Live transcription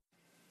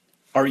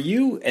Are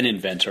you an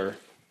inventor?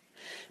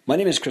 My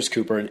name is Chris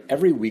Cooper, and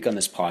every week on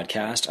this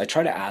podcast, I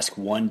try to ask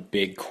one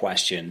big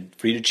question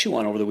for you to chew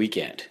on over the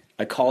weekend.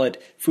 I call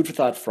it Food for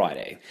Thought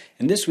Friday.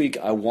 And this week,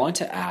 I want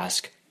to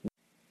ask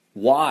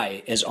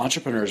why, as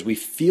entrepreneurs, we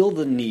feel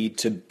the need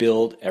to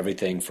build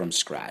everything from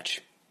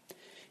scratch.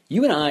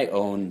 You and I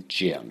own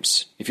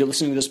gyms. If you're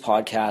listening to this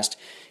podcast,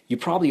 you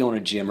probably own a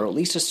gym or at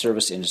least a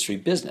service industry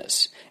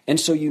business. And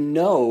so you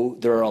know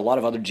there are a lot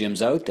of other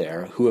gyms out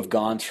there who have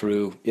gone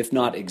through, if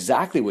not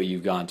exactly what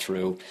you've gone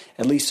through,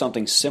 at least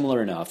something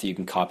similar enough that you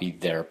can copy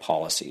their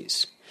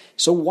policies.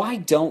 So why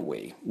don't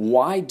we?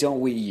 Why don't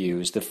we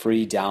use the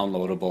free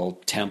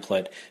downloadable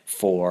template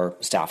for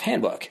staff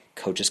handbook,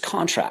 coaches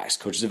contracts,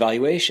 coaches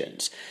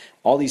evaluations,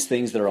 all these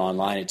things that are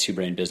online at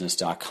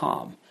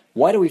twobrainbusiness.com?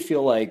 Why do we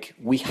feel like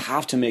we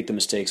have to make the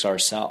mistakes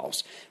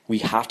ourselves? We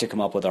have to come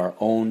up with our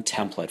own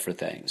template for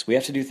things. We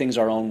have to do things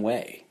our own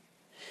way.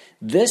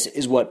 This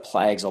is what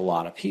plagues a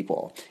lot of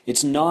people.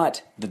 It's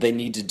not that they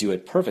need to do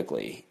it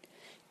perfectly.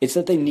 It's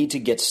that they need to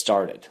get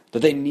started,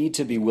 that they need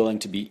to be willing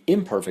to be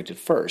imperfect at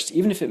first,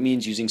 even if it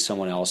means using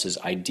someone else's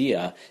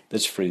idea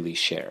that's freely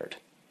shared.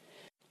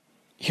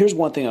 Here's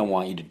one thing I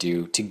want you to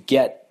do to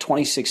get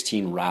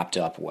 2016 wrapped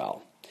up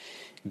well.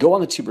 Go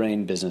on the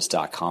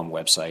twobrainbusiness.com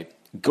website.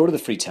 Go to the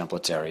free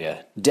templates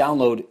area,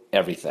 download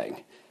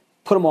everything,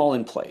 put them all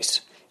in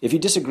place. If you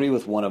disagree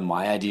with one of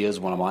my ideas,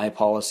 one of my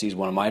policies,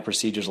 one of my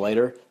procedures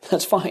later,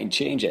 that's fine,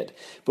 change it.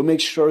 But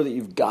make sure that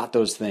you've got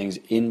those things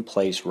in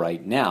place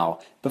right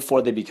now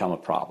before they become a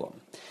problem.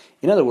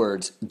 In other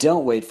words,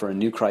 don't wait for a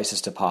new crisis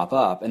to pop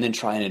up and then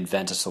try and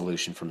invent a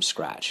solution from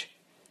scratch.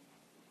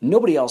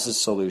 Nobody else's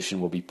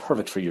solution will be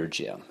perfect for your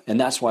gym, and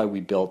that's why we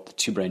built the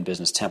Two Brain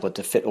Business template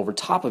to fit over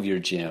top of your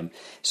gym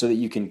so that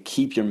you can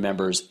keep your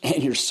members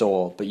and your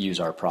soul, but use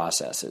our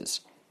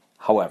processes.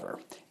 However,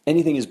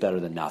 anything is better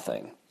than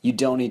nothing. You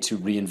don't need to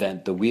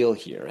reinvent the wheel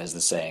here, as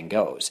the saying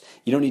goes.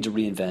 You don't need to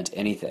reinvent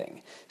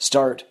anything.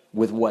 Start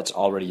with what's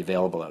already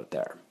available out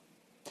there.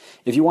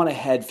 If you want to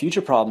head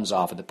future problems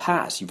off of the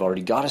past, you've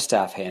already got a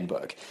staff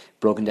handbook,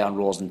 broken down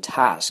roles and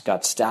tasks,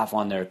 got staff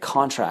on their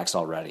contracts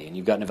already, and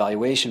you've got an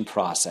evaluation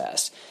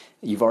process.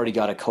 You've already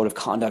got a code of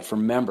conduct for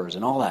members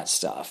and all that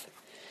stuff.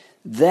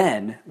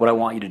 Then what I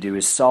want you to do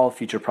is solve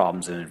future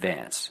problems in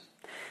advance.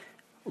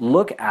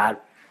 Look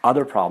at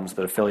other problems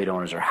that affiliate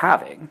owners are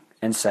having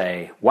and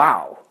say,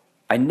 wow,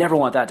 I never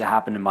want that to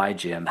happen in my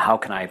gym. How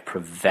can I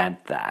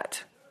prevent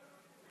that?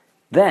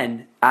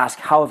 Then ask,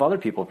 how have other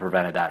people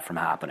prevented that from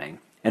happening?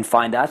 And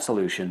find that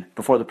solution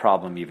before the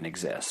problem even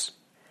exists.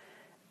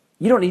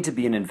 You don't need to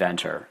be an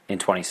inventor in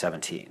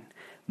 2017.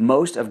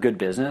 Most of good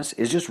business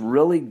is just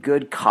really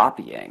good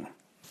copying.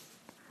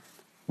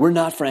 We're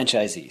not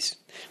franchisees.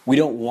 We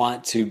don't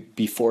want to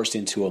be forced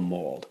into a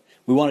mold.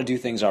 We want to do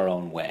things our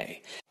own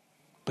way.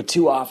 But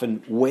too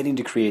often, waiting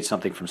to create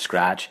something from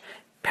scratch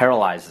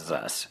paralyzes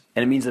us,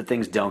 and it means that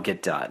things don't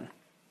get done.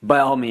 By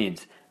all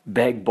means,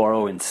 beg,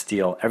 borrow, and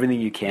steal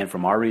everything you can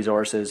from our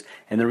resources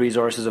and the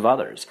resources of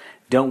others.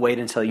 Don't wait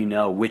until you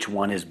know which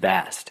one is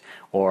best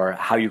or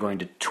how you're going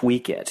to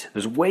tweak it.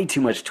 There's way too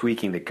much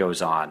tweaking that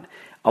goes on.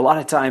 A lot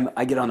of time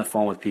I get on the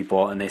phone with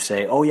people and they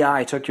say, oh yeah,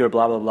 I took your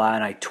blah, blah, blah,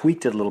 and I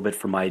tweaked it a little bit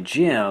for my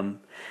gym.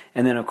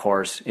 And then of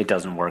course, it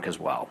doesn't work as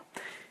well.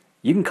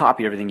 You can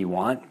copy everything you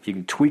want. You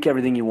can tweak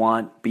everything you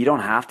want, but you don't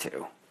have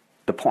to.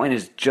 The point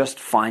is just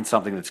find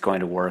something that's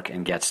going to work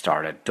and get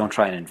started. Don't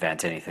try and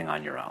invent anything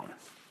on your own.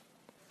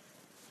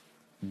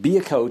 Be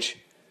a coach,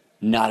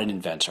 not an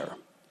inventor.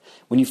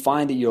 When you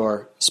find that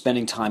you're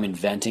spending time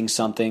inventing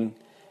something,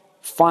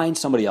 find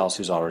somebody else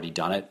who's already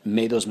done it,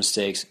 made those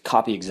mistakes,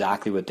 copy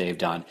exactly what they've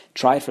done,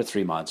 try it for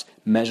 3 months,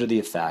 measure the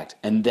effect,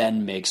 and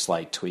then make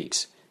slight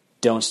tweaks.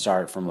 Don't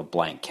start from a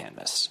blank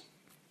canvas.